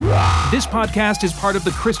This podcast is part of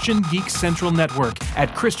the Christian Geek Central Network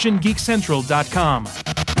at ChristianGeekCentral.com.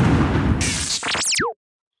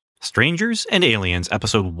 Strangers and Aliens,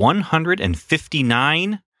 episode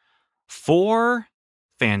 159. 4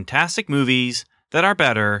 fantastic movies that are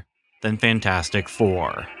better than Fantastic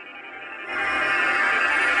Four.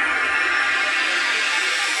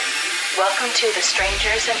 Welcome to the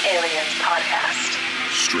Strangers and Aliens podcast.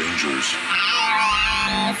 Strangers.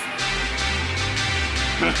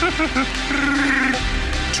 To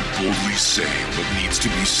boldly say what needs to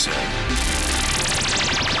be said.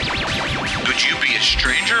 Would you be a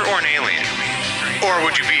stranger or an alien? Or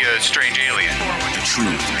would you be a strange alien? The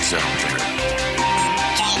truth is out there.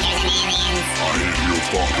 Strangers and Aliens. I am your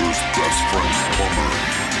father's best friend, plumber.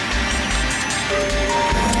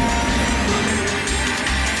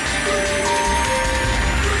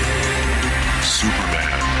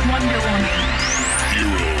 Superman. Wonder Woman.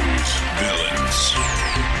 Heroes. Villains.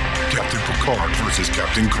 Captain Picard versus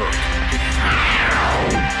Captain Kirk. Do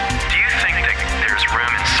you think that there's room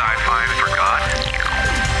in sci-fi for God?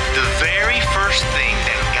 The very first thing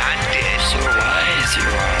that God did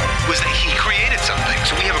was that he created something.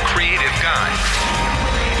 So we have a creative God.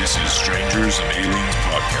 This is Strangers and Aliens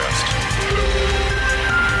podcast.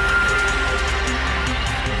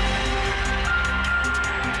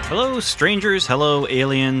 Hello, strangers. Hello,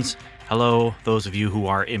 aliens. Hello, those of you who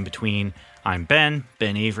are in between. I'm Ben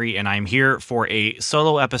Avery, and I'm here for a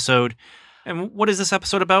solo episode. And what is this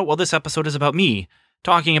episode about? Well, this episode is about me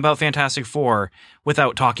talking about Fantastic Four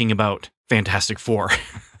without talking about Fantastic Four.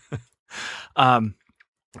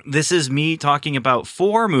 This is me talking about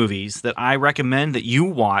 4 movies that I recommend that you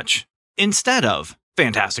watch instead of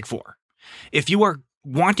Fantastic Four. If you are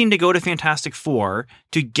wanting to go to Fantastic Four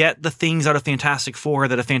to get the things out of Fantastic Four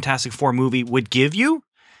that a Fantastic Four movie would give you,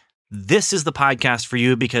 this is the podcast for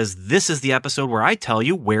you, because this is the episode where I tell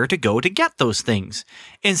you where to go to get those things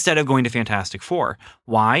instead of going to Fantastic Four.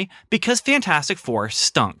 Why? Because Fantastic Four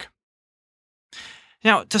stunk.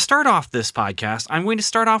 Now, to start off this podcast, I'm going to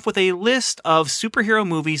start off with a list of superhero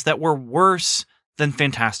movies that were worse than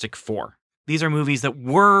Fantastic Four. These are movies that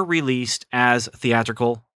were released as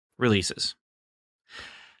theatrical releases.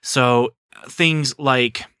 So things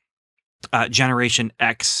like Generation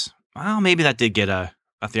X, well, maybe that did get a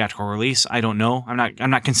theatrical release. I don't know. I'm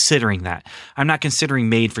not considering that. I'm not considering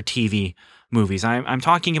made-for-TV movies. I'm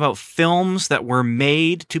talking about films that were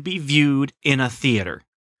made to be viewed in a theater.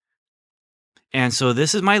 And so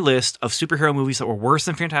this is my list of superhero movies that were worse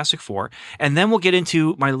than Fantastic Four. And then we'll get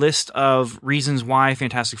into my list of reasons why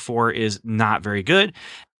Fantastic Four is not very good.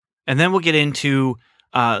 And then we'll get into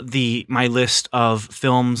my list of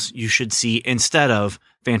films you should see instead of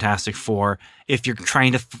Fantastic Four if you're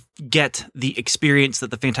trying to get the experience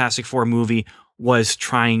that the Fantastic Four movie was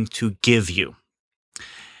trying to give you.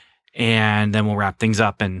 And then we'll wrap things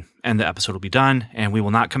up and the episode will be done, and we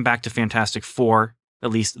will not come back to Fantastic Four,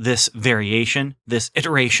 at least this variation, this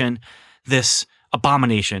iteration, this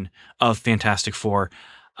abomination of Fantastic Four.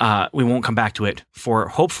 We won't come back to it for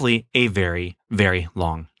hopefully a very, very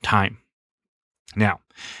long time. Now,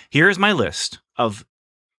 here's my list of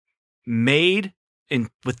made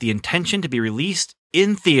with the intention to be released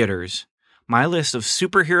in theaters, my list of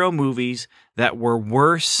superhero movies that were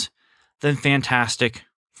worse than Fantastic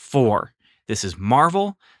Four. This is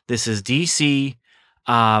Marvel. This is DC.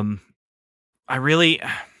 I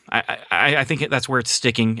think that's where it's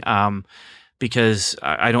sticking, because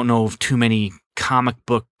I don't know of too many comic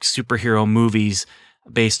book superhero movies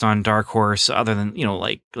based on Dark Horse, other than,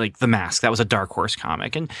 like The Mask. That was a Dark Horse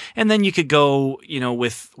comic. And then you could go,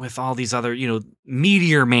 with all these other,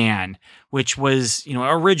 Meteor Man, which was,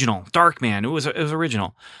 original. Darkman, it was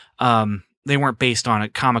original. They weren't based on a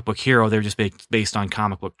comic book hero. They were just based on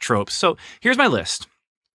comic book tropes. So here's my list.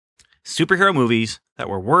 Superhero movies that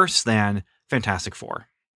were worse than Fantastic Four.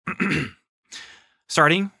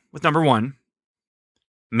 Starting with number 1,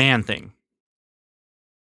 Man-Thing.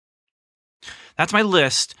 That's my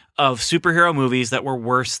list of superhero movies that were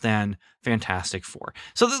worse than Fantastic Four.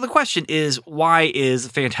 So the question is, why is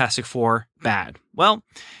Fantastic Four bad? Well,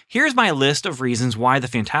 here's my list of reasons why the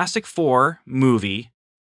Fantastic Four movie,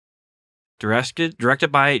 directed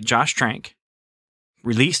by Josh Trank,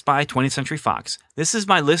 released by 20th Century Fox. This is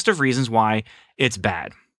my list of reasons why it's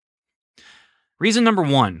bad. Reason number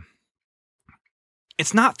 1,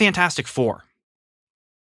 it's not Fantastic Four.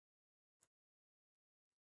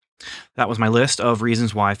 That was my list of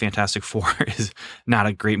reasons why Fantastic Four is not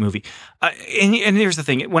a great movie. And here's the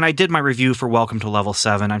thing. When I did my review for Welcome to Level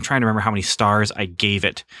 7, I'm trying to remember how many stars I gave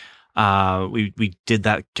it. We did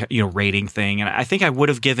that, rating thing, and I think I would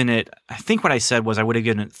have given it. I think what I said was I would have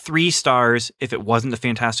given it 3 stars if it wasn't the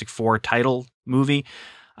Fantastic Four title movie.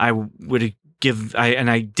 I would have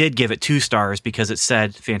I did give it 2 stars because it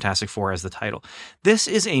said Fantastic Four as the title. This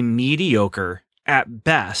is a mediocre at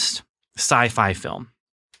best sci-fi film.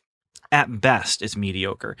 At best, it's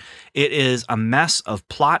mediocre. It is a mess of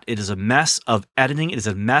plot. It is a mess of editing. It is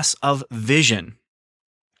a mess of vision.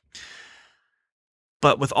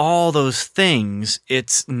 But with all those things,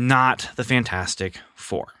 it's not the Fantastic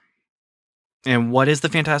Four. And what is the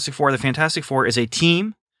Fantastic Four? The Fantastic Four is a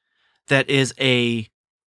team that is a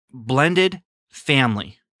blended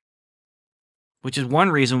family, which is one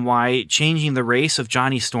reason why changing the race of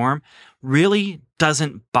Johnny Storm really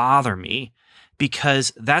doesn't bother me,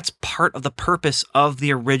 because that's part of the purpose of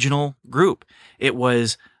the original group. It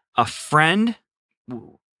was a friend,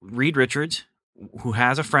 Reed Richards, who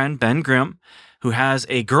has a friend, Ben Grimm, who has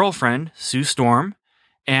a girlfriend, Sue Storm,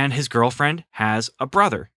 and his girlfriend has a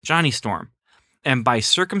brother, Johnny Storm. And by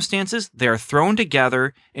circumstances, they are thrown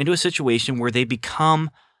together into a situation where they become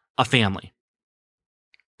a family.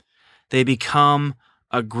 They become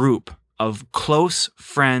a group of close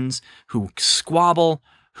friends who squabble,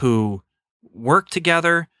 who work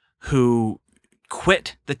together, who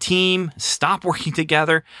quit the team, stop working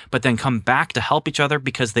together, but then come back to help each other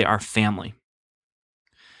because they are family.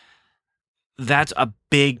 That's a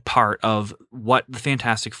big part of what the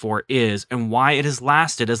Fantastic Four is and why it has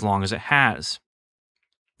lasted as long as it has.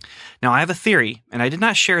 Now, I have a theory, and I did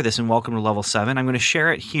not share this in Welcome to Level 7. I'm going to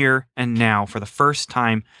share it here and now for the first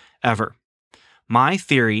time ever. My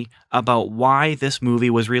theory about why this movie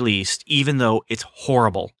was released, even though it's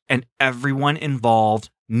horrible, and everyone involved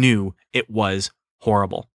knew it was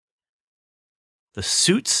horrible. The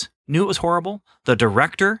suits knew it was horrible. The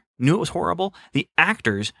director knew it was horrible. The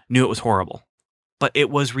actors knew it was horrible. But it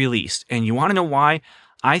was released. And you want to know why?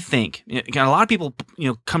 I think a lot of people,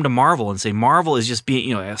 come to Marvel and say Marvel is just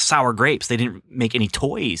being, sour grapes. They didn't make any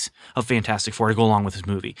toys of Fantastic Four to go along with this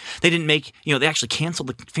movie. They didn't make, they actually canceled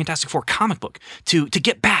the Fantastic Four comic book to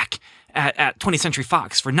get back at 20th Century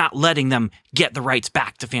Fox for not letting them get the rights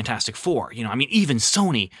back to Fantastic Four. Even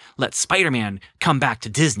Sony let Spider-Man come back to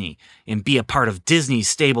Disney and be a part of Disney's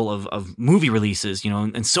stable of movie releases,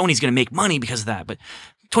 and Sony's going to make money because of that. But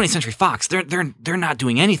 20th Century Fox, they're not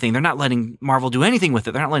doing anything. They're not letting Marvel do anything with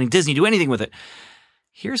it. They're not letting Disney do anything with it.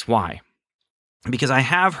 Here's why. Because I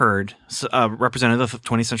have heard a representative of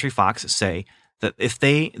 20th Century Fox say that if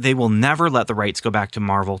they will never let the rights go back to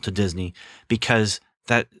Marvel to Disney, because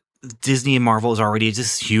that Disney and Marvel is already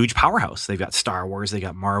this huge powerhouse. They've got Star Wars, they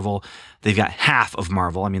got Marvel, they've got half of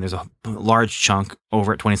Marvel. I mean, there's a large chunk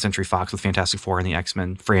over at 20th Century Fox with Fantastic Four and the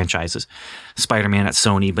X-Men franchises. Spider-Man at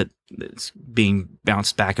Sony, but it's being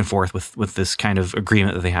bounced back and forth with this kind of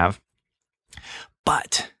agreement that they have.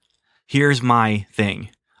 But here's my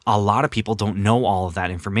thing. A lot of people don't know all of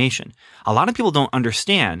that information. A lot of people don't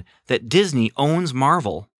understand that Disney owns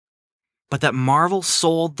Marvel, but that Marvel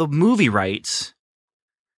sold the movie rights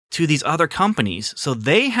to these other companies. So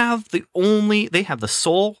they have the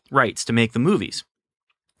sole rights to make the movies.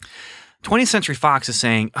 20th Century Fox is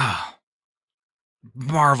saying,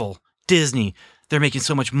 Marvel, Disney, they're making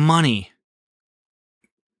so much money.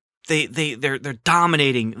 They're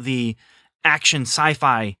dominating the action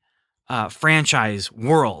sci-fi franchise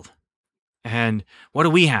world. And what do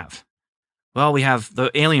we have? Well, we have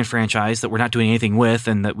the Alien franchise that we're not doing anything with,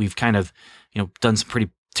 and that we've kind of, done some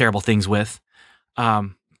pretty terrible things with.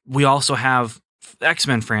 We also have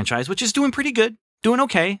X-Men franchise, which is doing pretty good, doing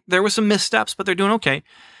okay. There were some missteps, but they're doing okay.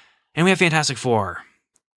 And we have Fantastic Four.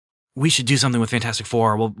 We should do something with Fantastic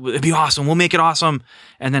Four. It'd be awesome. We'll make it awesome.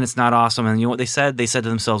 And then it's not awesome. And you know what they said? They said to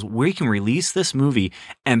themselves, we can release this movie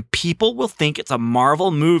and people will think it's a Marvel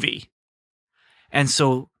movie. And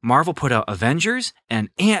so Marvel put out Avengers and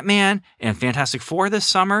Ant-Man and Fantastic Four this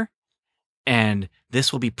summer. And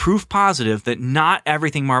this will be proof positive that not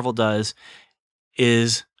everything Marvel does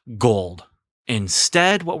is gold.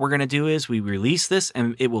 Instead, what we're going to do is we release this,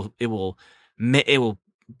 and it will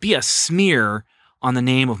be a smear on the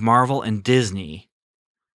name of Marvel and Disney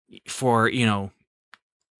for,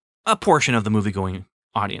 a portion of the movie-going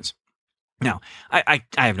audience. Now, I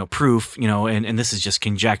have no proof, and this is just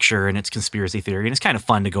conjecture and it's conspiracy theory, and it's kind of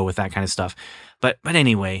fun to go with that kind of stuff. But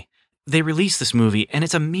anyway, they released this movie, and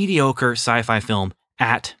it's a mediocre sci-fi film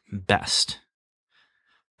at best.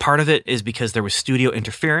 Part of it is because there was studio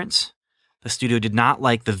interference. The studio did not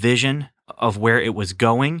like the vision of where it was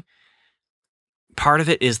going. Part of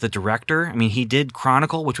it is the director. I mean, he did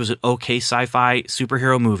Chronicle, which was an okay sci-fi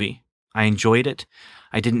superhero movie. I enjoyed it.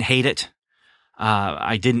 I didn't hate it.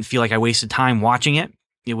 I didn't feel like I wasted time watching it.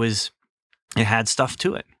 it had stuff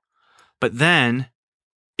to it. But then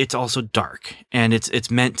it's also dark, and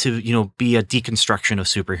it's meant to, be a deconstruction of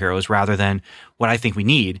superheroes rather than what I think we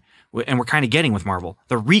need. And we're kind of getting with Marvel,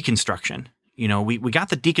 the reconstruction. We got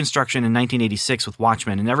the deconstruction in 1986 with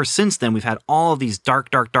Watchmen, and ever since then we've had all of these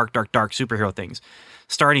dark superhero things,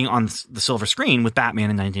 starting on the silver screen with Batman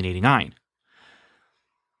in 1989.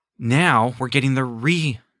 Now we're getting the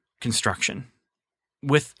reconstruction,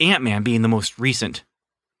 with Ant-Man being the most recent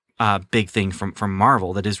big thing from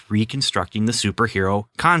Marvel that is reconstructing the superhero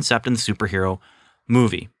concept and the superhero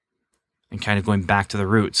movie, and kind of going back to the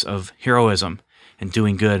roots of heroism and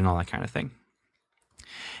doing good and all that kind of thing.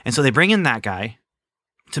 And so they bring in that guy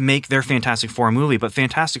to make their Fantastic Four movie, but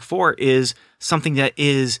Fantastic Four is something that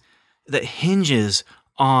hinges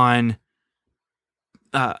on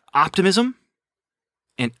optimism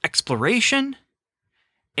and exploration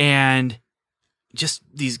and just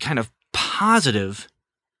these kind of positive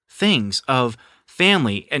things of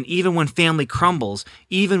family. And even when family crumbles,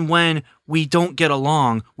 even when we don't get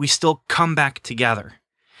along, we still come back together.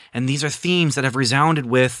 And these are themes that have resounded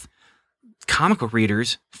with comic book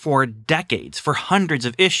readers for decades, for hundreds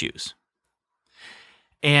of issues.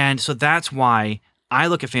 And so that's why I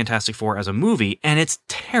look at Fantastic Four as a movie, and it's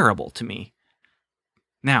terrible to me.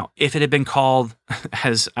 Now, if it had been called,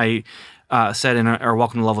 as I said in our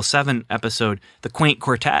Welcome to Level 7 episode, the Quaint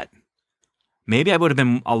Quartet, maybe I would have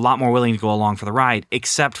been a lot more willing to go along for the ride,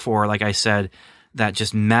 except for, like I said, that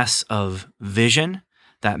just mess of vision,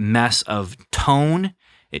 that mess of tone.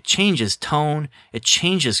 It changes tone. It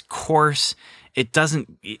changes course. It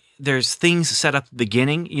doesn't, there's things set up at the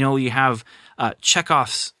beginning. You have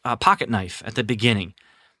Chekhov's pocket knife at the beginning,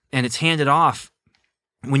 and it's handed off.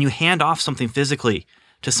 When you hand off something physically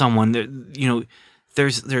to someone, it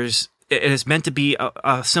is meant to be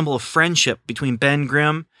a symbol of friendship between Ben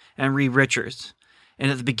Grimm and Reed Richards. And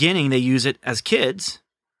at the beginning, they use it as kids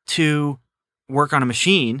to work on a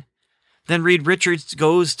machine. Then Reed Richards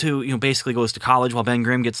goes to college while Ben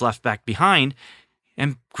Grimm gets left back behind,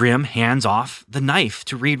 and Grimm hands off the knife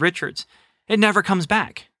to Reed Richards. It never comes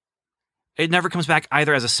back. It never comes back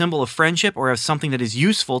either as a symbol of friendship or as something that is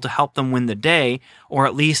useful to help them win the day, or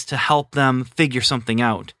at least to help them figure something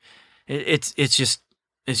out. It's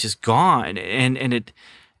just gone. And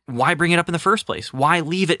why bring it up in the first place? Why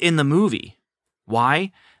leave it in the movie?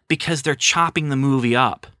 Why? Because they're chopping the movie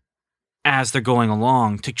up as they're going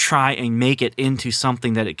along to try and make it into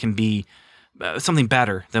something that it can be something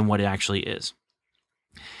better than what it actually is.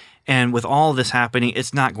 And with all of this happening,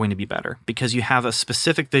 it's not going to be better because you have a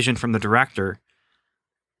specific vision from the director,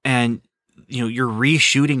 and you're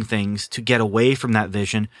reshooting things to get away from that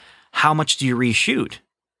vision. How much do you reshoot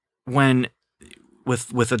when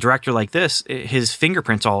with a director like this, his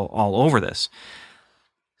fingerprints all over this?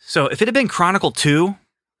 So if it had been Chronicle 2,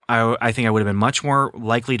 I think I would have been much more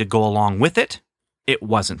likely to go along with it. It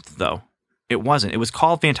wasn't, though. It wasn't. It was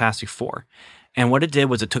called Fantastic Four. And what it did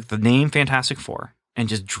was it took the name Fantastic Four and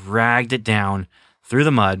just dragged it down through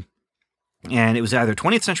the mud. And it was either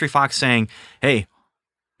 20th Century Fox saying, hey,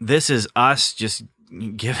 this is us just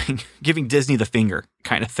giving Disney the finger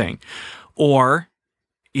kind of thing. Or,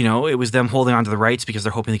 it was them holding on to the rights because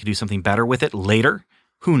they're hoping they could do something better with it later.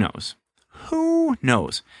 Who knows? Who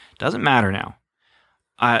knows? Doesn't matter now.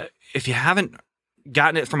 If you haven't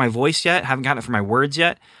gotten it from my voice yet, haven't gotten it from my words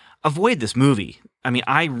yet, avoid this movie. I mean,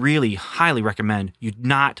 I really highly recommend you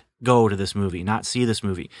not go to this movie, not see this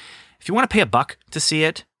movie. If you want to pay $1 to see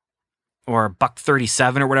it, or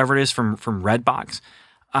 $1.37 or whatever it is from Redbox,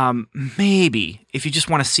 maybe if you just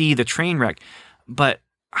want to see the train wreck. But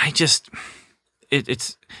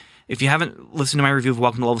it's if you haven't listened to my review of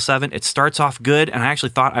Welcome to Level 7, it starts off good, and I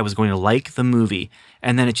actually thought I was going to like the movie,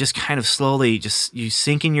 and then it just kind of slowly you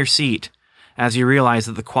sink in your seat as you realize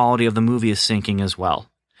that the quality of the movie is sinking as well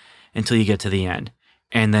until you get to the end.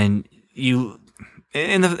 And then you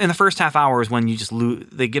in the first half hour is when you just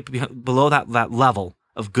they get below that level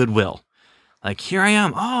of goodwill. Like, here I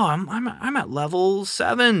am. Oh, I'm at level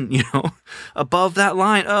 7, above that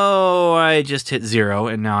line. Oh, I just hit 0,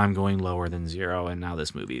 and now I'm going lower than 0, and now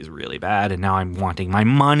this movie is really bad, and now I'm wanting my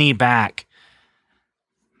money back.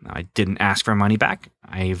 Now, I didn't ask for money back.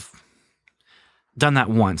 I've done that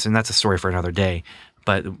once, and that's a story for another day,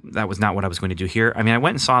 but that was not what I was going to do here. I mean, I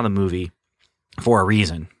went and saw the movie for a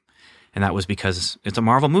reason, and that was because it's a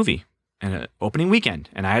Marvel movie and an opening weekend,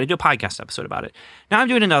 and I had to do a podcast episode about it. Now I'm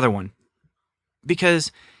doing another one.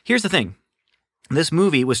 Because here's the thing. This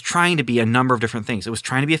movie was trying to be a number of different things. It was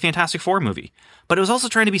trying to be a Fantastic Four movie, but it was also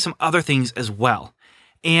trying to be some other things as well.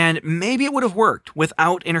 And maybe it would have worked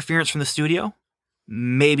without interference from the studio.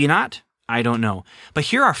 Maybe not. I don't know. But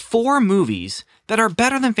here are 4 movies that are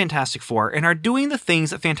better than Fantastic Four and are doing the things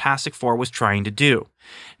that Fantastic Four was trying to do.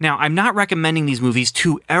 Now, I'm not recommending these movies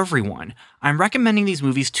to everyone. I'm recommending these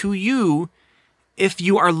movies to you if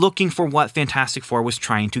you are looking for what Fantastic Four was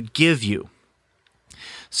trying to give you.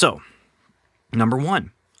 So, number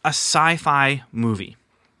 1, a sci-fi movie.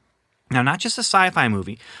 Now, not just a sci-fi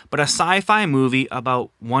movie, but a sci-fi movie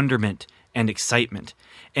about wonderment and excitement.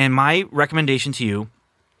 And my recommendation to you,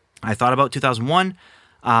 I thought about 2001,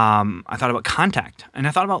 I thought about Contact, and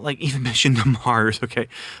I thought about like even Mission to Mars, okay?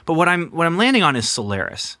 But what I'm landing on is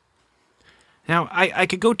Solaris. Now, I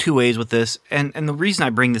could go 2 ways with this, and the reason I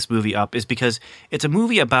bring this movie up is because it's a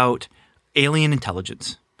movie about alien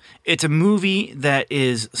intelligence. It's a movie that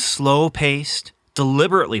is slow-paced,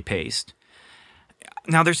 deliberately paced.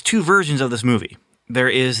 Now, there's 2 versions of this movie. There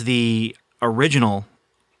is the original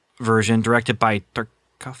version directed by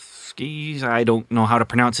Tarkovsky. I don't know how to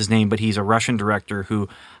pronounce his name, but he's a Russian director who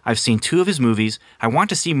I've seen 2 of his movies. I want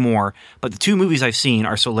to see more, but the 2 movies I've seen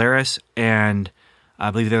are Solaris and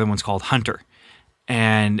I believe the other one's called Hunter.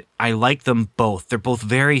 And I like them both. They're both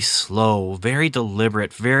very slow, very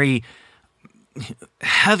deliberate, very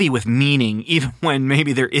heavy with meaning, even when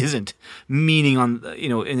maybe there isn't meaning on,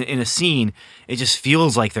 in a scene. It just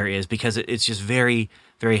feels like there is because it's just very,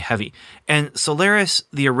 very heavy. And Solaris,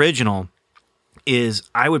 the original, is,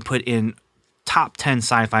 I would put in top 10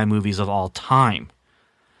 sci-fi movies of all time.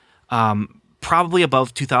 Probably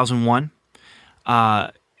above 2001.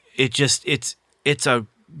 It's a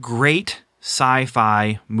great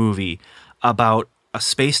sci-fi movie about a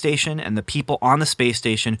space station and the people on the space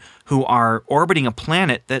station who are orbiting a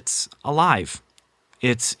planet that's alive.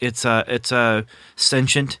 It's a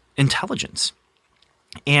sentient intelligence,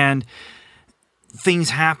 and things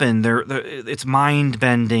happen. It's mind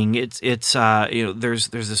bending. There's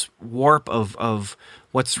this warp of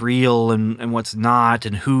what's real and what's not,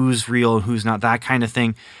 and who's real and who's not. That kind of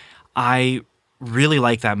thing. I really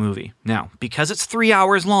like that movie. Now, because it's 3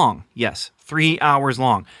 hours long. Yes, 3 hours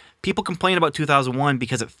long. People complain about 2001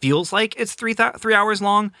 because it feels like it's 3 hours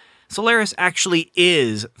long. Solaris actually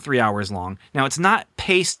is 3 hours long. Now, it's not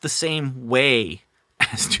paced the same way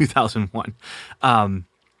as 2001.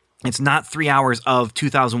 It's not 3 hours of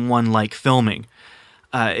 2001-like filming.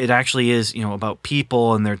 It actually is, about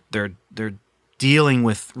people, and they're dealing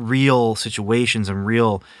with real situations and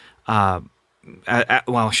real.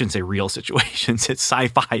 Well, I shouldn't say real situations. It's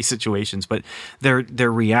sci-fi situations, but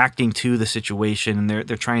they're reacting to the situation, and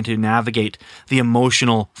they're trying to navigate the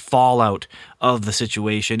emotional fallout of the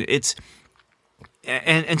situation.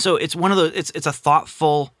 So it's one of those. It's a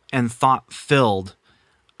thoughtful and thought-filled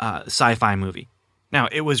sci-fi movie. Now,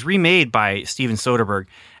 it was remade by Steven Soderbergh,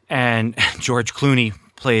 and George Clooney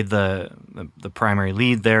played the primary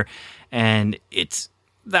lead there, and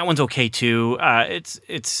that one's okay too.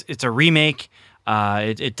 It's a remake.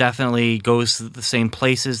 It definitely goes to the same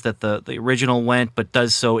places that the original went, but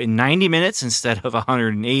does so in 90 minutes instead of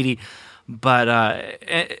 180. But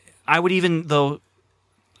I would even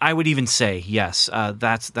say yes.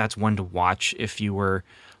 That's one to watch if you were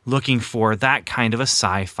looking for that kind of a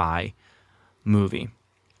sci-fi movie.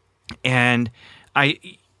 And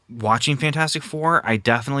watching Fantastic Four, I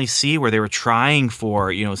definitely see where they were trying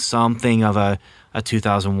for something of a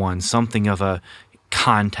 2001, something of a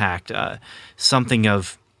Contact, something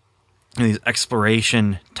of these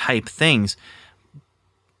exploration type things.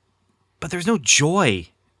 But there's no joy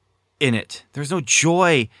in it. There's no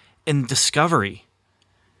joy in discovery.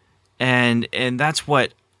 And that's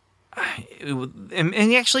what.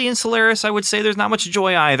 And actually in Solaris, I would say there's not much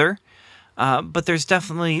joy either. But there's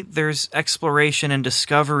exploration and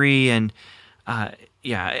discovery, and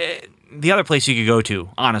the other place you could go to,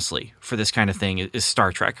 honestly, for this kind of thing is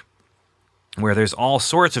Star Trek, where there's all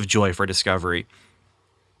sorts of joy for discovery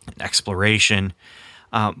and exploration.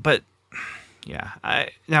 Now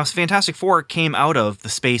Fantastic Four came out of the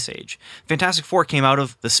space age. Fantastic Four came out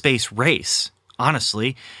of the space race,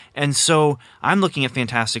 honestly. And so I'm looking at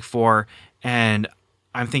Fantastic Four, and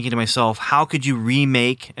I'm thinking to myself, how could you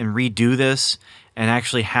remake and redo this and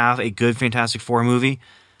actually have a good Fantastic Four movie?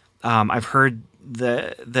 I've heard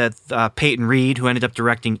that Peyton Reed, who ended up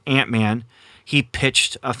directing Ant-Man, he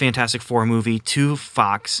pitched a Fantastic Four movie to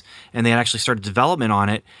Fox, and they had actually started development on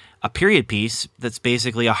it, a period piece that's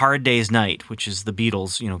basically A Hard Day's Night, which is the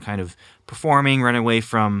Beatles, kind of performing, running away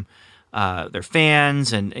from their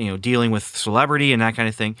fans, and dealing with celebrity and that kind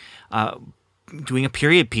of thing. Doing a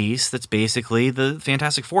period piece that's basically the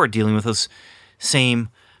Fantastic Four dealing with those same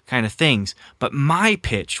kind of things. But my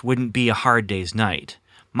pitch wouldn't be A Hard Day's Night.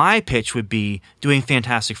 My pitch would be doing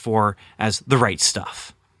Fantastic Four as The Right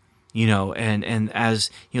Stuff, and as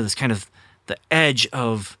this kind of the edge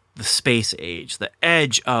of the space age, the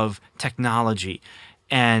edge of technology,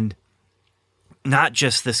 and not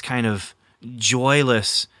just this kind of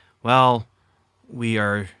joyless, well, we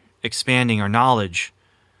are expanding our knowledge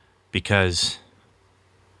because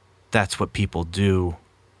that's what people do,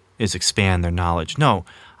 is expand their knowledge. No,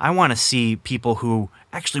 I want to see people who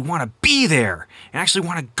actually want to be there and actually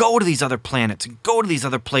want to go to these other planets and go to these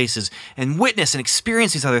other places and witness and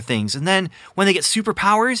experience these other things. And then when they get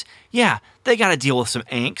superpowers, yeah, they got to deal with some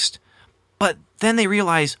angst. But then they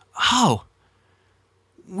realize, oh,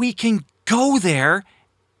 we can go there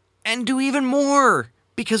and do even more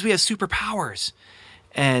because we have superpowers.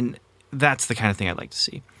 And that's the kind of thing I'd like to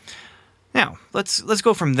see. Now, let's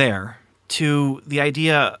go from there to the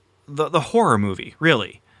idea, the horror movie,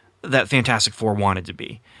 really, that Fantastic Four wanted to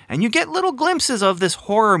be. And you get little glimpses of this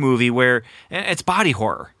horror movie where it's body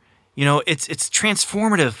horror. You know, it's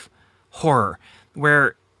transformative horror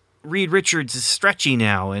where Reed Richards is stretchy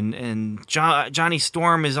now and Johnny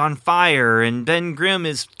Storm is on fire and Ben Grimm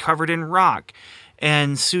is covered in rock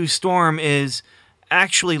and Sue Storm is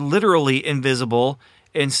actually literally invisible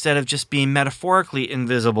instead of just being metaphorically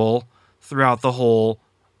invisible throughout the whole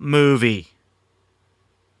movie.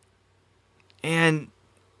 And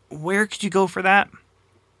where could you go for that?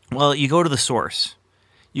 Well, you go to the source.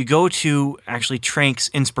 You go to actually Trank's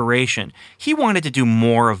inspiration. He wanted to do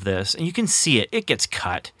more of this, and you can see it. It gets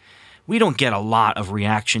cut. We don't get a lot of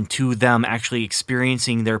reaction to them actually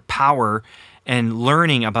experiencing their power and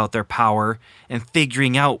learning about their power and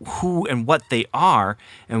figuring out who and what they are.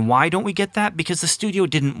 And why don't we get that? Because the studio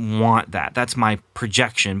didn't want that. That's my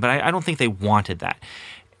projection, but I don't think they wanted that.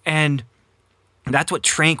 And that's what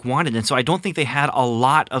Trank wanted. And so I don't think they had a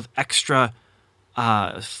lot of extra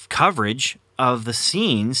coverage of the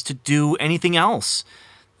scenes to do anything else.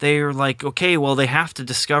 They're like, okay, well, they have to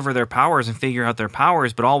discover their powers and figure out their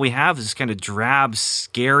powers, but all we have is this kind of drab,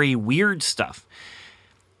 scary, weird stuff.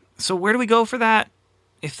 So where do we go for that?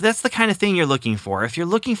 If that's the kind of thing you're looking for, if you're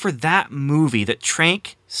looking for that movie that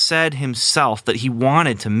Trank said himself that he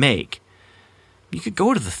wanted to make, you could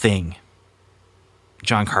go to The Thing,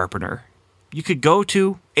 John Carpenter. You could go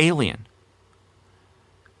to Alien.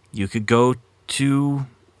 You could go to,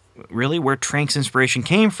 really, where Trank's inspiration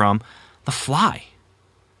came from, The Fly.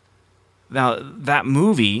 Now, that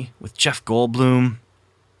movie with Jeff Goldblum,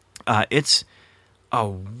 it's a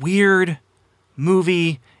weird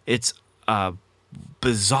movie. It's a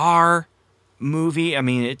bizarre movie. I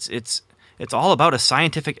mean, it's all about a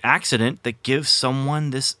scientific accident that gives someone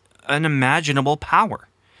this unimaginable power.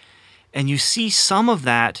 And you see some of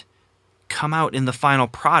that come out in the final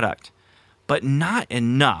product, but not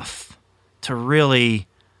enough to really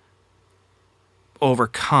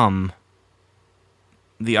overcome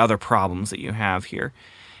the other problems that you have here.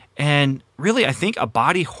 And really, I think a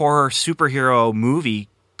body horror superhero movie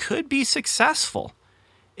could be successful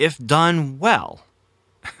if done well.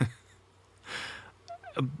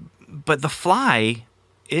 But The Fly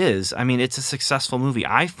is, I mean, it's a successful movie.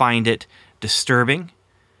 I find it disturbing.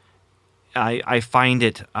 I find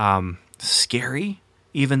it scary,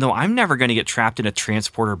 even though I'm never going to get trapped in a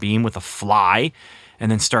transporter beam with a fly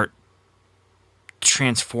and then start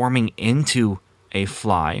transforming into a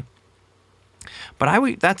fly.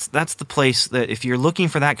 But that's the place that if you're looking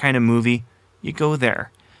for that kind of movie, you go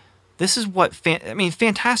there. This is what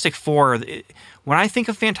Fantastic Four. When I think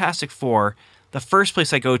of Fantastic Four, the first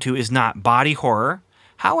place I go to is not body horror.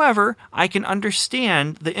 However, I can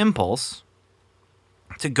understand the impulse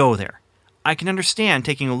to go there. I can understand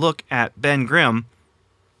taking a look at Ben Grimm,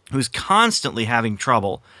 who's constantly having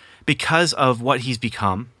trouble because of what he's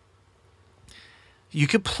become. You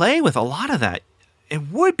could play with a lot of that. It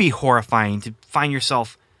would be horrifying to find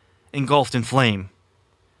yourself engulfed in flame.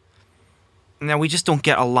 Now, we just don't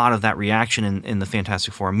get a lot of that reaction in the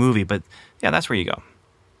Fantastic Four movie, but yeah, that's where you go.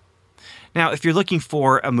 Now, if you're looking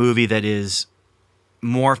for a movie that is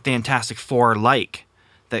more Fantastic Four-like,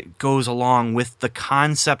 that goes along with the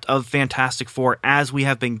concept of Fantastic Four as we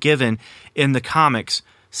have been given in the comics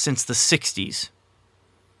since the 60s,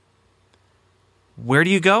 where do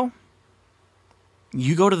you go?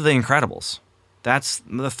 You go to The Incredibles. That's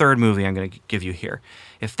the third movie I'm going to give you here.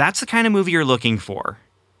 If that's the kind of movie you're looking for,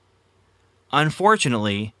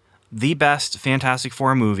 unfortunately, the best Fantastic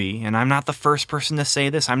Four movie, and I'm not the first person to say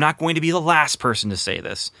this, I'm not going to be the last person to say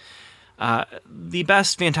this, the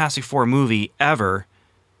best Fantastic Four movie ever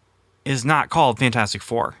is not called Fantastic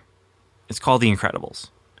Four. It's called The Incredibles.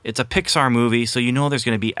 It's a Pixar movie, so you know there's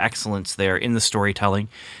going to be excellence there in the storytelling.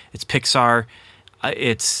 It's Pixar.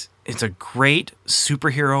 It's a great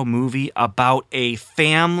superhero movie about a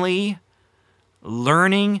family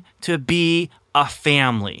learning to be a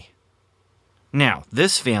family. Now,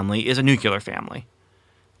 this family is a nuclear family.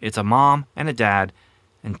 It's a mom and a dad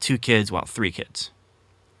and 2 kids, well, 3 kids.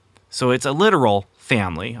 So it's a literal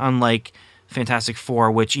family, unlike Fantastic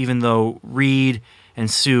Four, which even though Reed and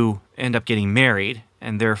Sue end up getting married,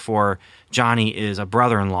 and therefore Johnny is a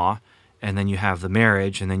brother-in-law, and then you have the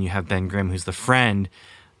marriage, and then you have Ben Grimm, who's the friend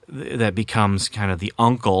that becomes kind of the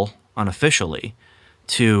uncle unofficially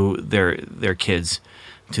to their kids,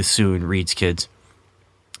 to Sue and Reed's kids.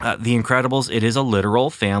 The Incredibles, it is a literal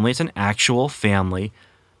family. It's an actual family,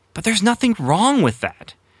 but there's nothing wrong with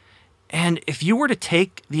that. And if you were to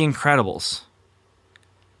take The Incredibles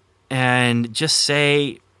and just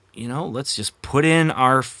say, let's just put in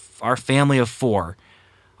our family of 4,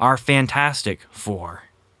 our Fantastic Four,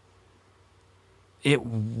 it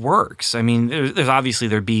works. I mean, there's obviously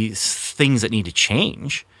there'd be things that need to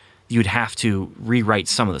change. You'd have to rewrite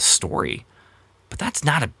some of the story, but that's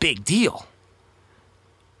not a big deal.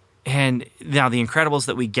 And now The Incredibles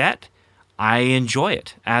that we get, I enjoy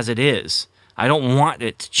it as it is. I don't want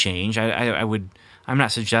it to change. I'm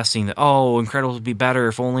not suggesting that, Incredibles would be better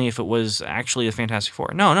if it was actually the Fantastic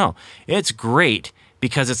Four. No. It's great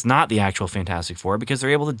because it's not the actual Fantastic Four, because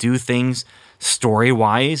they're able to do things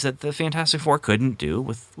story-wise that the Fantastic Four couldn't do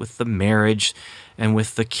with the marriage and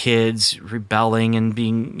with the kids rebelling and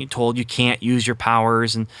being told you can't use your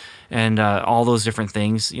powers and all those different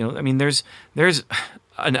things. There's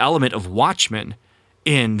an element of Watchmen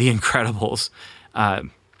in The Incredibles,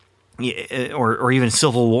 or even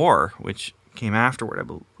Civil War, which came afterward, I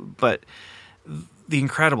believe. But The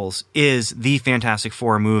Incredibles is the Fantastic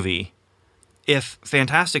Four movie. If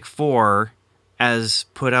Fantastic Four, as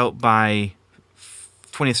put out by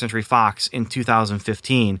 20th Century Fox in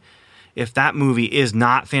 2015, if that movie is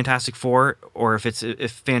not Fantastic Four, or if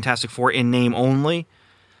Fantastic Four in name only,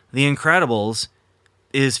 The Incredibles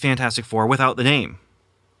is Fantastic Four without the name.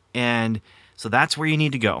 And so that's where you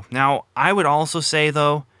need to go. Now, I would also say,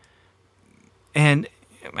 though, and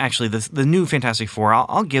actually the new Fantastic Four,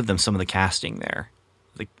 I'll give them some of the casting there.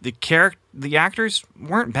 The actors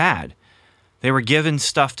weren't bad. They were given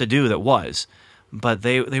stuff to do that was, but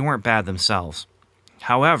they weren't bad themselves.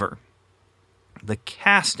 However, the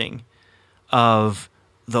casting of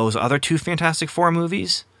those other 2 Fantastic Four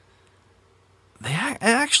movies, it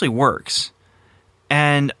actually works.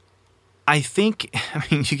 And I think,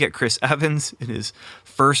 you get Chris Evans in his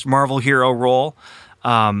first Marvel hero role.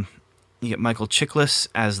 You get Michael Chiklis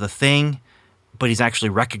as the Thing, but he's actually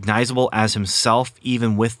recognizable as himself,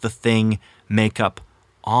 even with the Thing makeup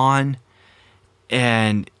on.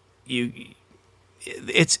 And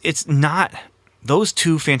it's not, those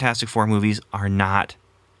 2 Fantastic Four movies are not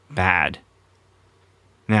bad.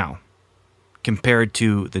 Now, compared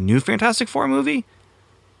to the new Fantastic Four movie,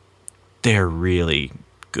 they're really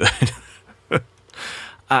good.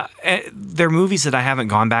 They're movies that I haven't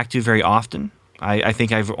gone back to very often. I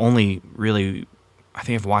think I've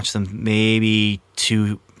watched them maybe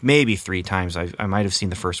 2, maybe 3 times. I might have seen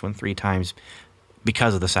the first one 3 times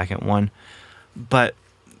because of the second one. But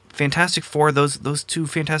Fantastic Four, those 2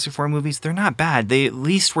 Fantastic Four movies, they're not bad. They at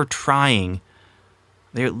least were trying.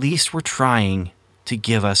 They at least were trying to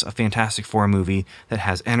give us a Fantastic Four movie that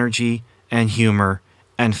has energy and humor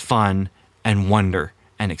and fun and wonder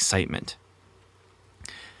and excitement.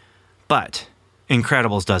 But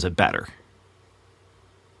Incredibles does it better.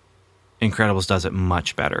 Incredibles does it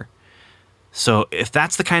much better. So if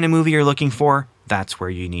that's the kind of movie you're looking for, that's where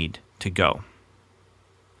you need to go.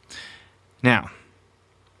 Now,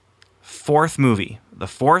 4th movie, the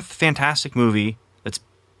 4th Fantastic movie that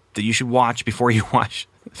you should watch before you watch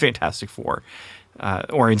Fantastic Four,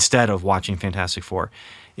 or instead of watching Fantastic Four,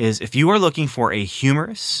 is if you are looking for a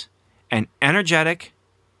humorous and energetic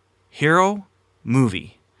hero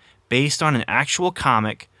movie based on an actual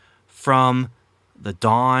comic from the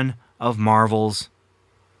dawn of Marvel's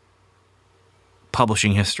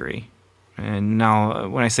publishing history. And now,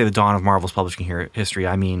 when I say the dawn of Marvel's publishing history,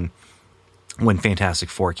 I mean when Fantastic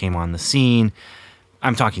Four came on the scene.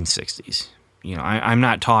 I'm talking 60s. I'm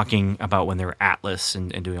not talking about when they were Atlas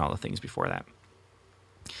and doing all the things before that.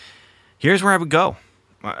 Here's where I would go.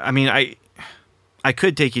 I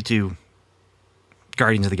could take you to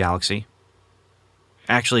Guardians of the Galaxy.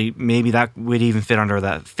 Actually, maybe that would even fit under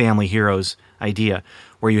that family heroes idea,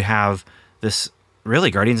 where you have this,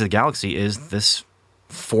 really, Guardians of the Galaxy is this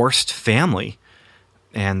forced family.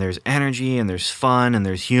 And there's energy, and there's fun, and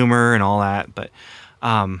there's humor, and all that. But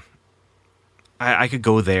I could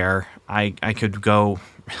go there. I could go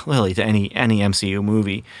really to any MCU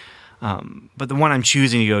movie. But the one I'm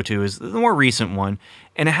choosing to go to is the more recent one,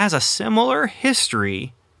 and it has a similar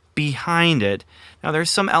history behind it. Now, there's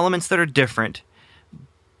some elements that are different,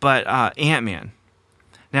 But Ant-Man.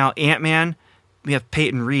 Now, Ant-Man, we have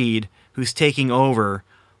Peyton Reed, who's taking over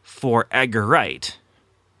for Edgar Wright.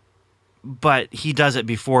 But he does it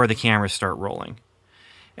before the cameras start rolling.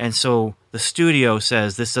 And so the studio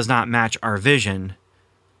says, this does not match our vision.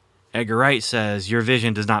 Edgar Wright says, your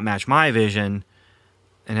vision does not match my vision.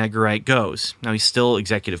 And Edgar Wright goes. Now, he's still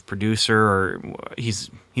executive producer, or he's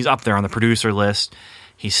up there on the producer list.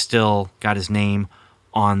 He's still got his name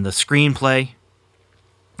on the screenplay.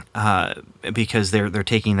 Because they're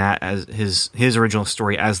taking that as his original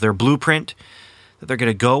story as their blueprint that they're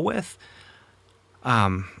going to go with.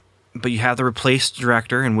 But you have the replaced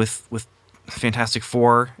director, and with Fantastic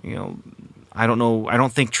Four, I don't know. I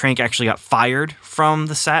don't think Trank actually got fired from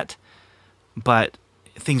the set, but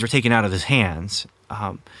things were taken out of his hands.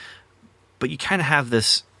 But you kind of have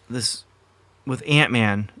this with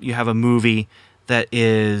Ant-Man. You have a movie that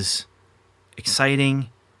is exciting,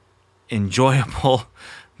 enjoyable.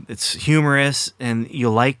 It's humorous, and you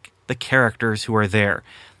like the characters who are there.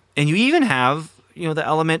 And you even have, the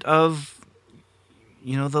element of,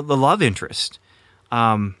 the love interest.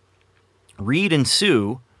 Reed and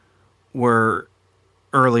Sue were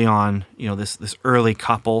early on, this early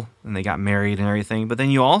couple, and they got married and everything. But then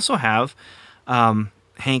you also have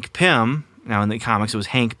Hank Pym. Now, in the comics, it was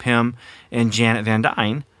Hank Pym and Janet Van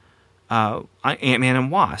Dyne, Ant-Man and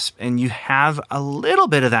Wasp. And you have a little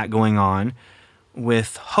bit of that going on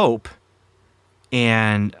with Hope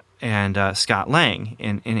and Scott Lang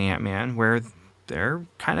in Ant-Man, where they're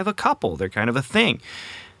kind of a couple. They're kind of a thing.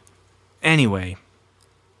 Anyway,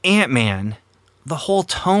 Ant-Man, the whole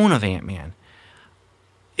tone of Ant-Man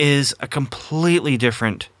is a completely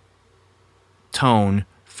different tone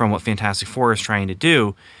from what Fantastic Four is trying to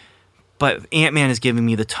do. But Ant-Man is giving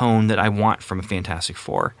me the tone that I want from a Fantastic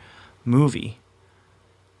Four movie.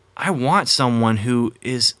 I want someone who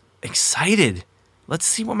is excited. Let's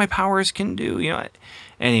see what my powers can do.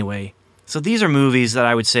 Anyway, so these are movies that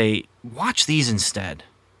I would say, watch these instead.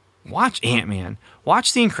 Watch Ant-Man.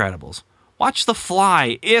 Watch The Incredibles. Watch The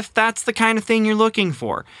Fly, if that's the kind of thing you're looking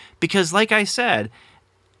for. Because like I said,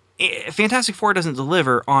 Fantastic Four doesn't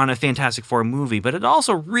deliver on a Fantastic Four movie, but it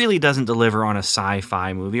also really doesn't deliver on a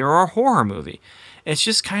sci-fi movie or a horror movie. It's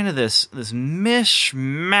just kind of this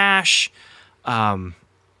mishmash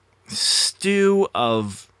stew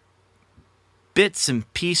of bits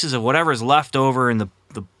and pieces of whatever is left over in the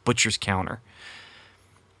butcher's counter.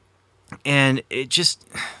 And it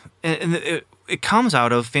comes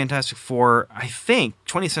out of Fantastic Four, I think,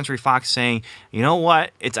 20th Century Fox saying, you know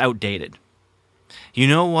what, it's outdated. You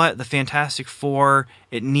know what, the Fantastic Four,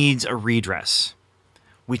 it needs a redress.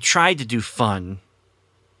 We tried to do fun.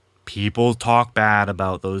 People talk bad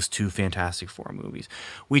about those two Fantastic Four movies.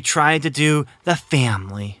 We tried to do the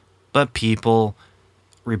family, but people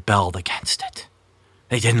rebelled against it.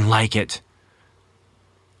 They didn't like it.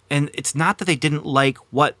 And it's not that they didn't like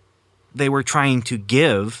what they were trying to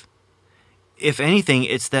give. If anything,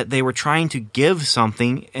 it's that they were trying to give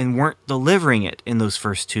something and weren't delivering it in those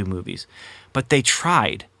first two movies. But they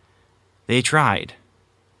tried. They tried.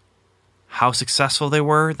 How successful they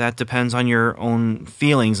were, that depends on your own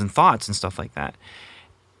feelings and thoughts and stuff like that.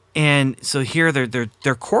 And so here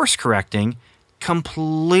they're course correcting,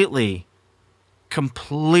 completely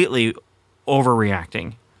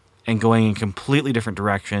overreacting and going in a completely different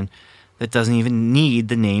direction that doesn't even need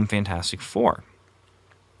the name Fantastic Four.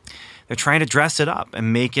 They're trying to dress it up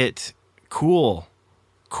and make it cooler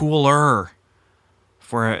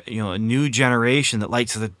for a new generation that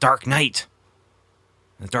likes the Dark Knight.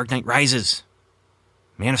 The Dark Knight Rises,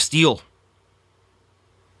 Man of Steel.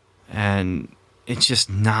 And it's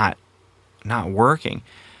just not working.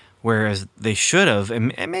 Whereas they should have,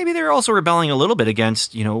 and maybe they're also rebelling a little bit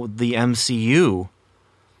against, the MCU,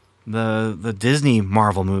 the Disney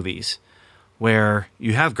Marvel movies, where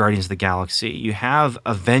you have Guardians of the Galaxy, you have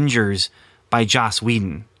Avengers by Joss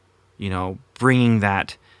Whedon, bringing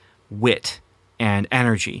that wit and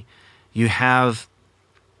energy. You have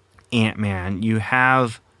Ant-Man, you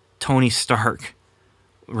have Tony Stark,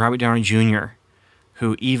 Robert Downey Jr.,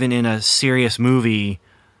 who even in a serious movie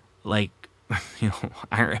like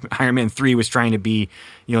Iron Man 3 was trying to be,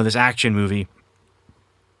 this action movie.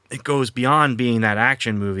 It goes beyond being that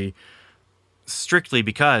action movie strictly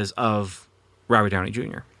because of Robert Downey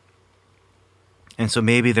Jr. And so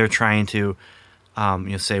maybe they're trying to,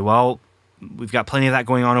 say, well, we've got plenty of that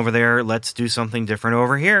going on over there. Let's do something different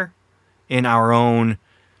over here in our own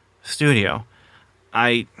studio.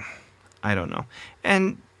 I don't know.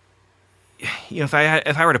 And if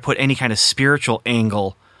I were to put any kind of spiritual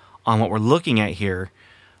angle on what we're looking at here,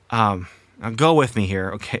 now go with me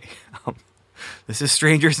here, okay? This is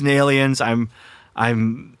Strangers and Aliens. I'm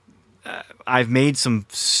I've made some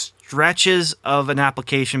stretches of an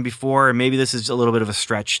application before, and maybe this is a little bit of a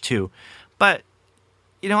stretch too. But,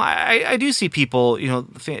 I do see people,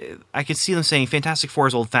 I can see them saying Fantastic Four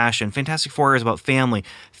is old-fashioned. Fantastic Four is about family.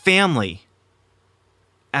 Family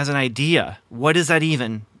as an idea, what does that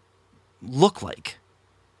even look like?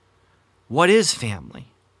 What is family?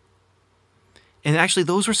 And actually,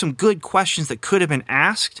 those were some good questions that could have been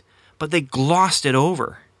asked, but they glossed it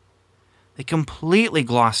over. They completely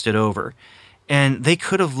glossed it over. And they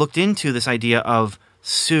could have looked into this idea of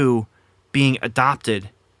Sue being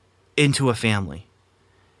adopted into a family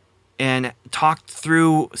and talked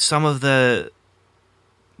through some of the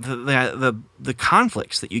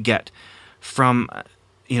conflicts that you get from,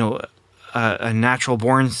 a natural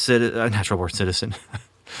born citizen,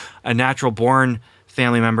 a natural born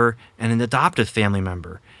family member and an adoptive family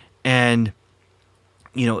member. And,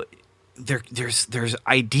 there's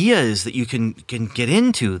ideas that you can get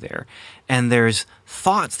into there, and there's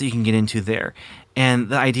thoughts that you can get into there. And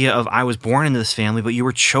the idea of, I was born into this family, but you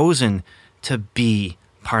were chosen to be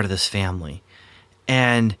part of this family.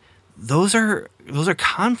 And those are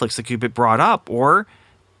conflicts that could be brought up, or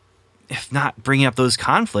if not bringing up those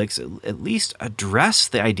conflicts, at least address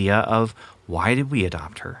the idea of, why did we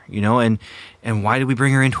adopt her? And why did we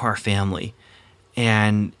bring her into our family?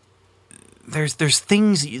 And there's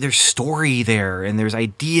things, there's story there, and there's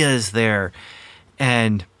ideas there,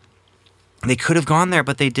 and they could have gone there,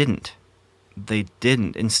 but they didn't. They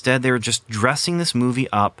didn't. Instead, they were just dressing this movie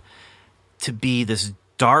up to be this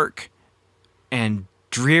dark and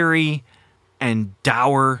dreary and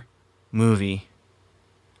dour movie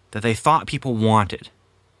that they thought people wanted.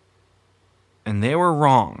 And they were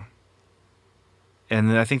wrong.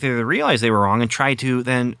 And I think they realized they were wrong and tried to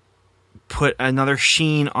then put another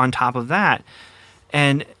sheen on top of that.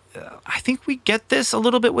 And I think we get this a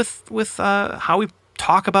little bit with how we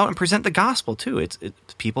talk about and present the gospel too. It's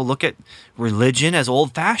people look at religion as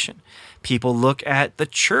old-fashioned. People look at the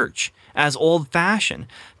church as old-fashioned.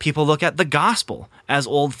 People look at the gospel as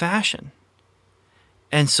old-fashioned.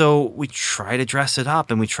 And so we try to dress it up,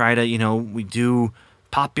 and we try to, we do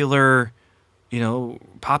popular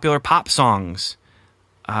pop songs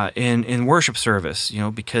in worship service,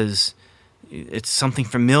 because it's something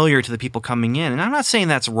familiar to the people coming in. And I'm not saying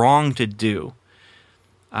that's wrong to do,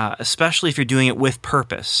 especially if you're doing it with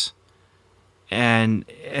purpose and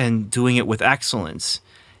doing it with excellence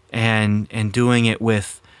and doing it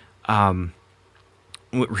with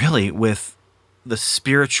with the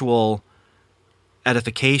spiritual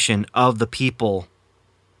edification of the people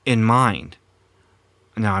in mind.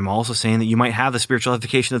 Now, I'm also saying that you might have the spiritual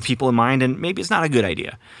edification of the people in mind, and maybe it's not a good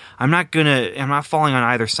idea. I'm not falling on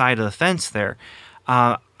either side of the fence there.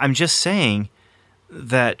 I'm just saying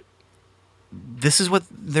that this is what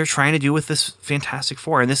they're trying to do with this Fantastic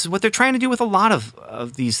Four, and this is what they're trying to do with a lot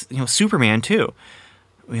of these, Superman too.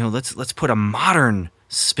 Let's put a modern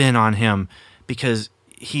spin on him because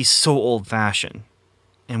he's so old-fashioned,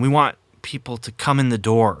 and we want people to come in the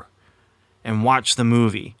door and watch the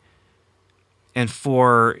movie. And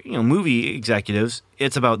for movie executives,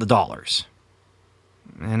 it's about the dollars.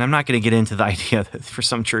 And I'm not going to get into the idea that for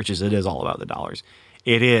some churches it is all about the dollars.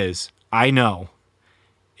 It is. I know.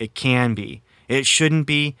 It can be. It shouldn't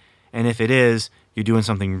be. And if it is, you're doing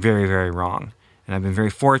something very, very wrong. And I've been very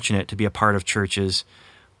fortunate to be a part of churches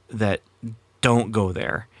that don't go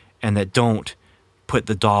there and that don't put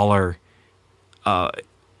the dollar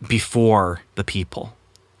before the people.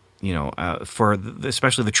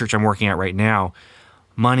 Especially the church I'm working at right now,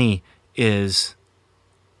 money is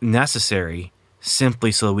necessary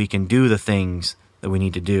simply so that we can do the things that we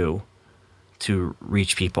need to do to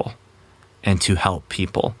reach people and to help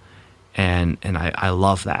people. And I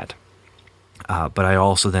love that. But I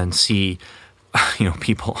also then see,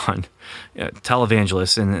 people on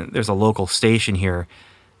televangelists, and there's a local station here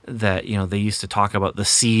that, they used to talk about the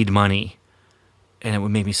seed money. And it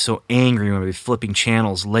would make me so angry when I'd be flipping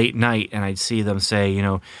channels late night and I'd see them say,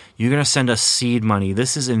 you're going to send us seed money.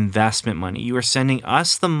 This is investment money. You are sending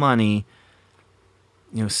us the money.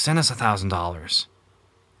 Send us $1,000.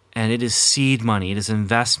 And it is seed money. It is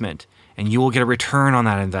investment. And you will get a return on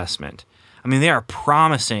that investment. I mean, they are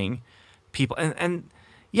promising people. And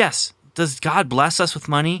yes, does God bless us with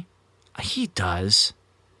money? He does.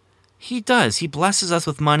 He does. He blesses us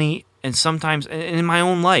with money. And sometimes, in my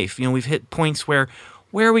own life, we've hit points where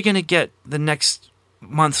are we going to get the next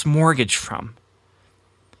month's mortgage from?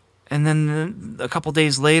 And then a couple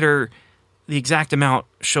days later, the exact amount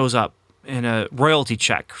shows up in a royalty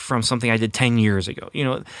check from something I did 10 years ago.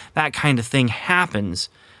 That kind of thing happens.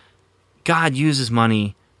 God uses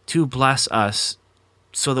money to bless us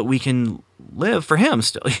so that we can live for him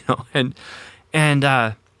still, and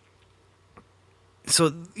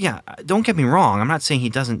so yeah, don't get me wrong. I'm not saying he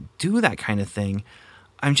doesn't do that kind of thing.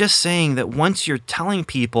 I'm just saying that once you're telling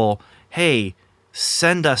people, hey,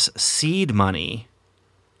 send us seed money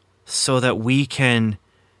so that we can,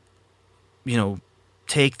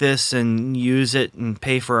 take this and use it and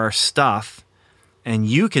pay for our stuff, and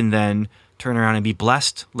you can then turn around and be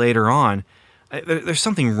blessed later on. There's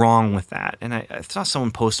something wrong with that. And I saw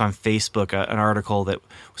someone post on Facebook an article that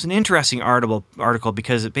was an interesting article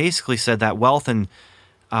because it basically said that the wealth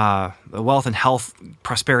and health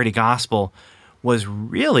prosperity gospel was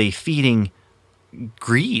really feeding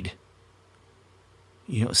greed.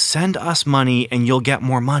 Send us money and you'll get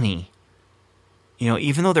more money.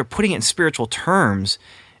 Even though they're putting it in spiritual terms,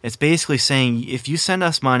 it's basically saying if you send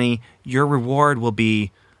us money, your reward will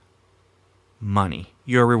be money.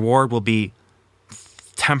 Your reward will be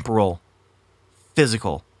temporal,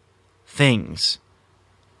 physical things.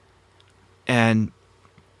 And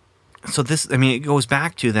so it goes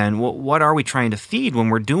back to then, what are we trying to feed when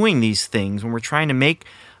we're doing these things, when we're trying to make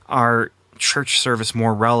our church service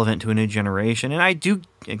more relevant to a new generation? And I do,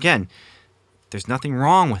 again, there's nothing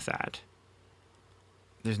wrong with that.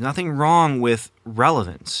 There's nothing wrong with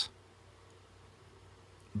relevance.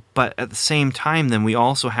 But at the same time, then we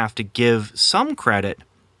also have to give some credit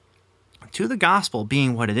to the gospel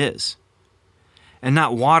being what it is, and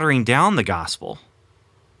not watering down the gospel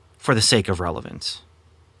for the sake of relevance,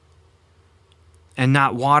 and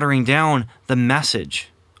not watering down the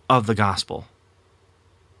message of the gospel.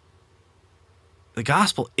 The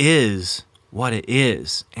gospel is what it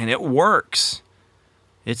is, and it works.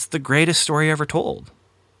 It's the greatest story ever told.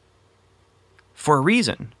 For a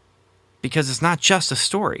reason. Because it's not just a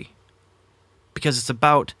story. Because it's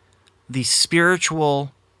about the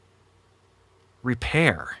spiritual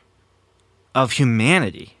repair of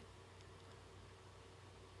humanity.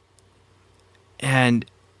 And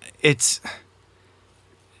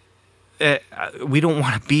we don't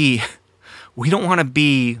want to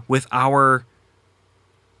be with our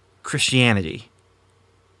Christianity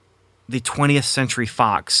the 20th Century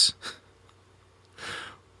Fox,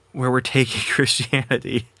 where we're taking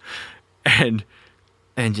Christianity and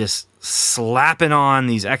just slapping on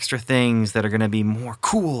these extra things that are going to be more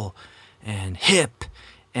cool and hip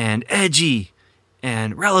and edgy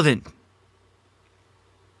and relevant.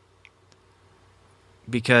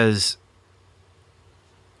 Because,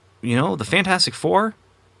 the Fantastic Four,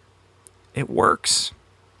 it works.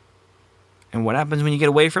 And what happens when you get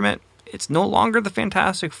away from it? It's no longer the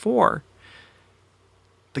Fantastic Four.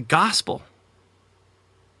 The gospel.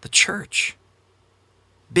 The church.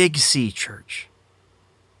 Big C church.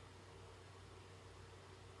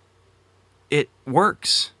 It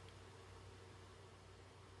works.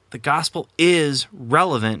 The gospel is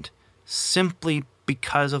relevant simply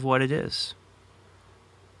because of what it is.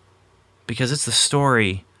 Because it's the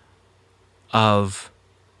story of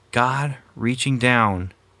God reaching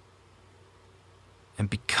down and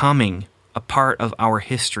becoming a part of our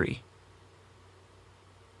history.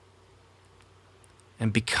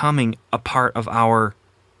 And becoming a part of our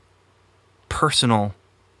personal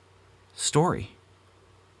story.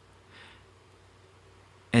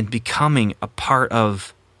 And becoming a part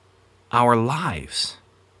of our lives.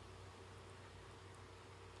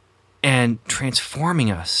 And transforming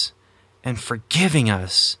us. And forgiving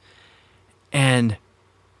us. And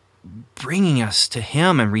bringing us to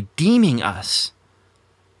Him and redeeming us.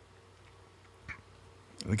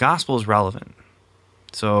 The gospel is relevant.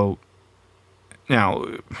 So, now,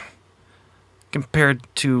 compared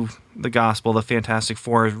to the gospel, the Fantastic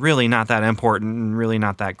Four is really not that important and really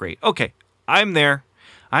not that great. Okay, I'm there.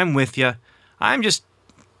 I'm with you. I'm just,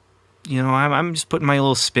 I'm just putting my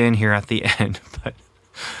little spin here at the end. But,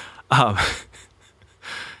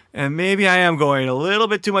 and maybe I am going a little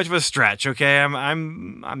bit too much of a stretch. Okay,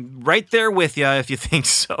 I'm right there with you if you think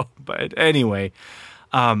so. But anyway,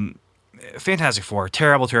 Fantastic Four,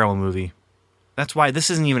 terrible, terrible movie. That's why this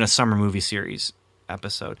isn't even a summer movie series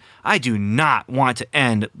episode. I do not want to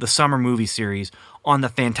end the summer movie series on the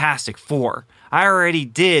Fantastic Four. I already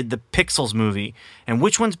did the Pixels movie. And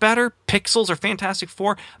which one's better? Pixels or Fantastic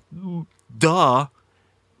Four? Duh.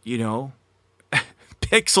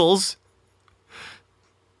 Pixels.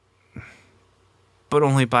 But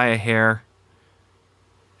only by a hair.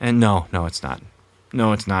 And no, it's not.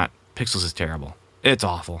 No, it's not. Pixels is terrible. It's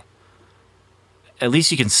awful. At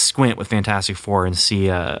least you can squint with Fantastic Four and see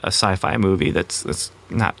a sci-fi movie that's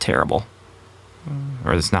not terrible.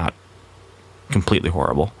 Or that's not completely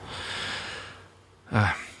horrible.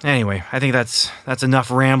 Anyway, I think that's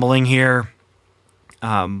enough rambling here.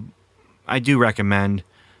 I do recommend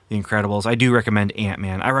The Incredibles. I do recommend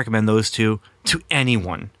Ant-Man. I recommend those two to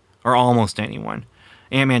anyone or almost anyone.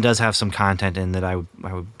 Ant-Man does have some content in that I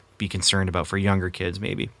would be concerned about for younger kids,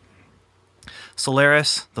 maybe.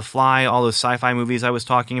 Solaris, The Fly, all those sci-fi movies I was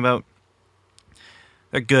talking about,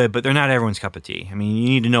 they're good, but they're not everyone's cup of tea. I mean, you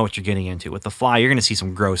need to know what you're getting into. With The Fly, you're going to see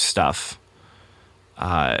some gross stuff.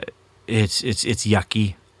 It's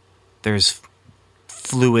yucky. There's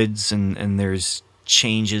fluids and there's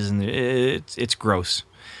changes, and it's gross.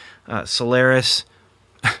 Solaris,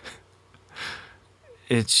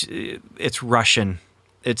 it's Russian.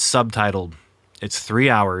 It's subtitled. It's 3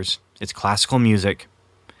 hours. It's classical music.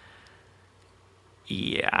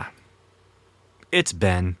 Yeah. It's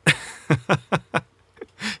Ben.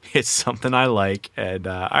 It's something I like, and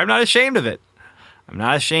I'm not ashamed of it. I'm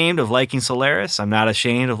not ashamed of liking Solaris. I'm not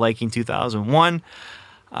ashamed of liking 2001.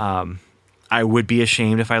 I would be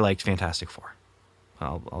ashamed if I liked Fantastic Four.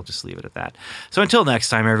 I'll just leave it at that. So until next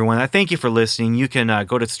time, everyone, I thank you for listening. You can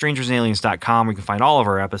go to strangersandaliens.com where you can find all of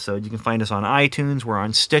our episodes. You can find us on iTunes. We're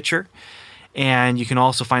on Stitcher. And you can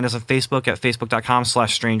also find us on Facebook at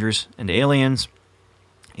facebook.com/strangersandaliens.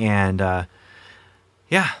 And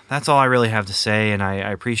yeah, that's all I really have to say. And I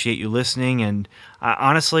appreciate you listening. And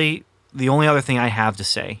honestly, the only other thing I have to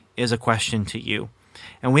say is a question to you.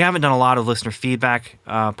 And we haven't done a lot of listener feedback,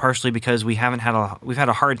 partially because we've had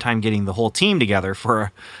a hard time getting the whole team together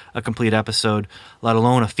for a complete episode, let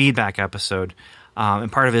alone a feedback episode.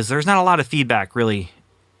 And part of it is there's not a lot of feedback really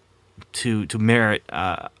to merit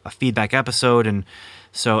a feedback episode. And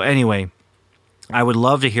so anyway, I would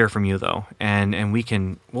love to hear from you though, and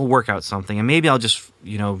we'll work out something. And maybe I'll just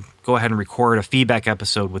go ahead and record a feedback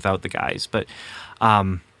episode without the guys, but.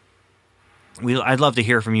 I'd love to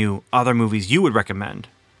hear from you other movies you would recommend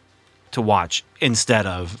to watch instead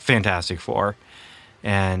of Fantastic Four.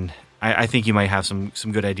 And I think you might have some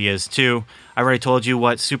good ideas too. I already told you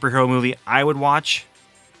what superhero movie I would watch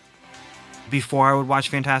before I would watch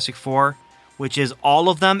Fantastic Four, which is all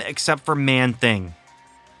of them except for Man-Thing.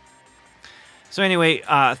 So anyway,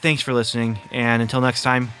 thanks for listening. And until next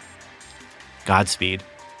time, Godspeed.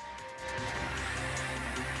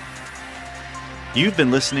 You've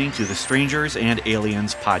been listening to the Strangers and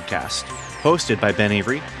Aliens podcast, hosted by Ben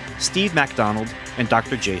Avery, Steve MacDonald, and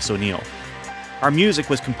Dr. Jace O'Neill. Our music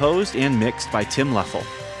was composed and mixed by Tim Leffel.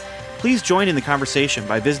 Please join in the conversation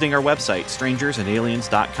by visiting our website,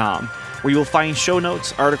 strangersandaliens.com, where you will find show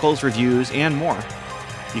notes, articles, reviews, and more.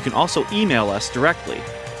 You can also email us directly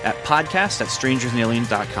at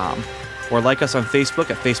podcast@strangersandaliens.com, or like us on Facebook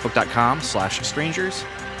at facebook.com/strangers.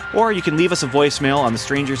 Or you can leave us a voicemail on the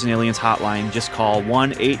Strangers and Aliens hotline. Just call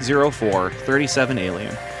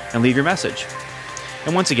 1-804-37-ALIEN and leave your message.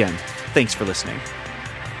 And once again, thanks for listening.